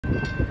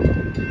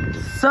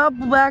Sup,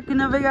 back in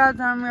the guys,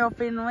 I'm Real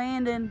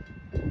Finland.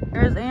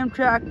 Here's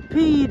Amtrak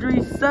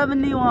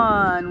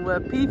P371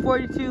 with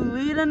P42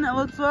 leading, it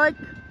looks like.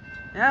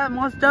 Yeah,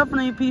 most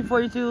definitely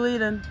P42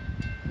 leading.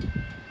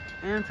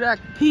 Amtrak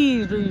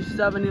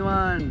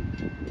P371.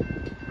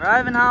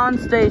 Arriving Holland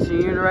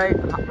Station, you're right.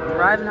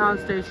 Arriving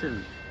Holland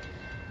Station.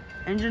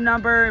 Engine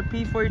number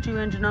P42,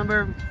 engine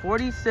number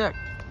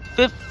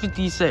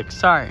 56,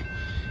 sorry.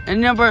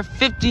 Engine number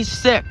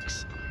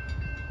 56.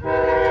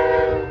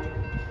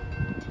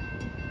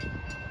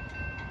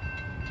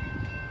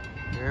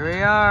 Here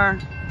we are.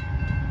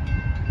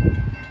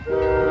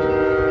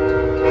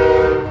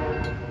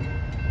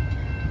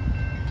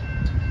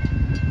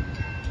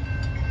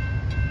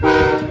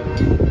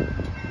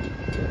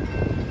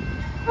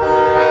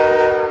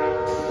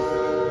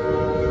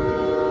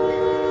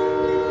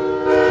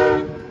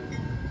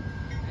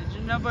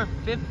 Engine number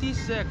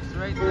 56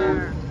 right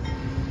there.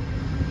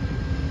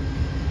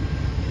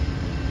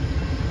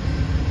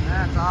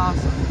 That's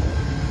awesome.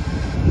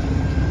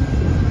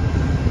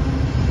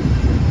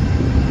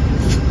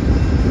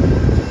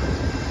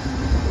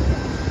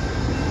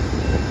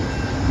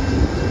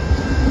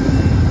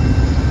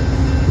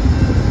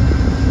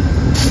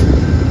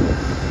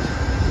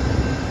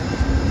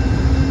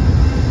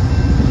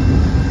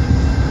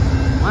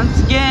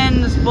 Once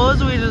again,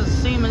 supposedly the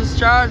Siemens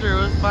Charger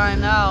was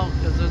flying out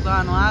because it was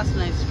on last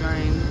night's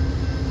train.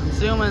 I'm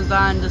assuming it's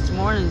on this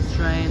morning's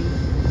train.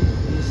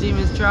 The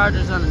Siemens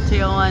Charger's on the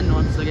tail end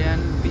once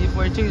again.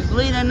 P42 is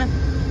leading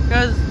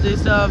because they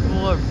still have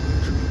more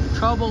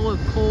trouble with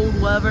cold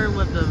weather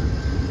with the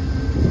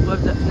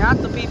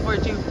not the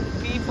P42.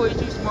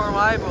 P42 is more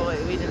reliable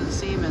lately than the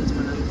Siemens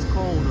when it's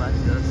cold like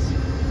this.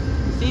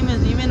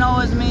 Siemens, even though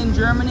it's made in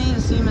Germany,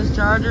 the Siemens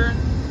Charger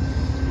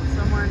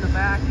somewhere in the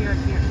back here, I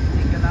can't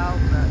make it out,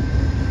 but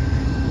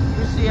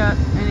you see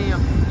any of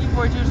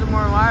P42s are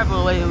more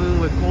reliable lately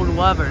with cold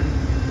weather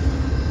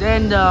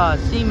than the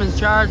Siemens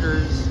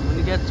Chargers when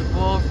it gets to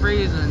below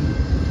freezing.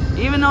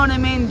 Even though they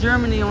made in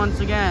Germany once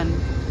again,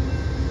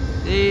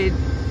 they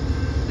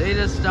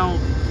just don't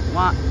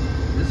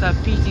just have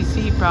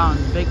PTC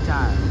problems big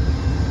time.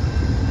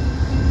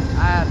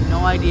 I have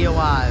no idea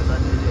why, but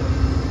they do.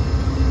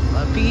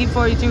 But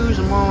P42s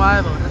are more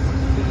reliable. This is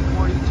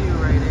P42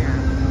 right here.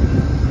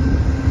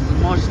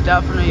 Most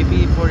definitely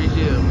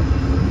P42.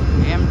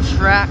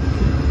 Amtrak,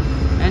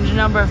 engine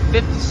number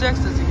 56,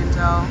 as you can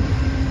tell.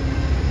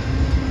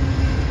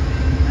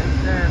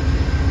 Right there,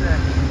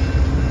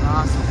 56.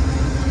 Awesome.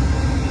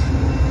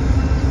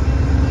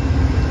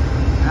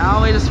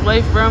 Now we just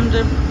wait for them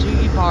to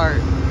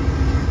depart.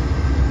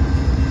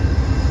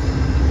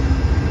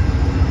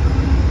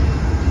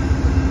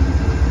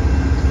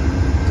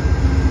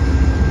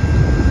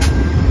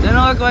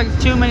 Doesn't look like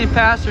too many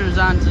passengers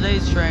on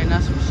today's train,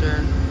 that's for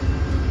sure.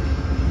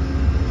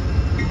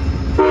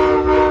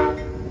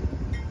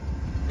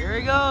 Here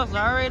he goes,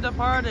 already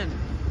departed.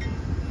 There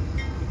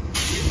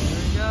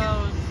he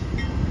goes.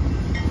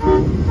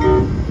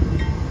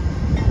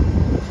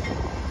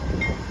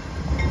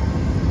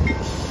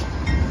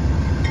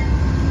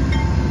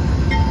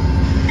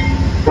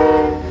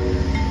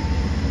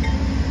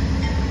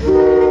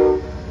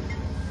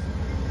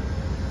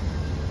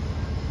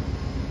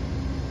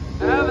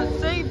 Have a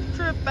safe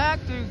trip back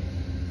to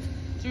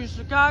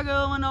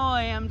Chicago,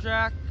 Illinois,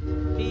 Amtrak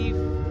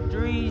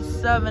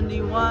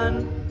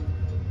P371.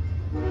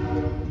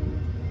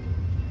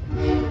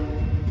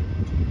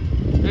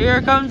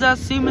 Here comes that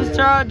Siemens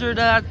Charger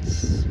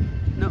that's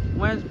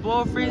when it's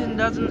below freezing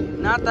not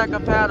that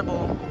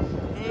compatible.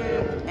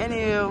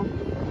 Anywho,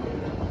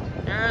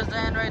 there's the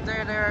end right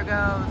there. There it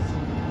goes.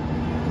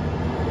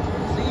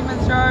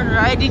 Siemens Charger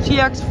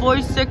IDTX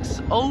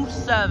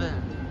 4607.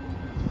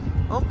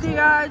 Okay,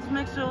 guys,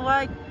 make sure to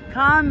like,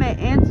 comment,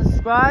 and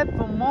subscribe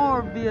for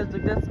more videos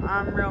like this.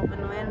 I'm Real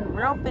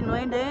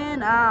Finland,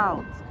 and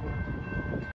out.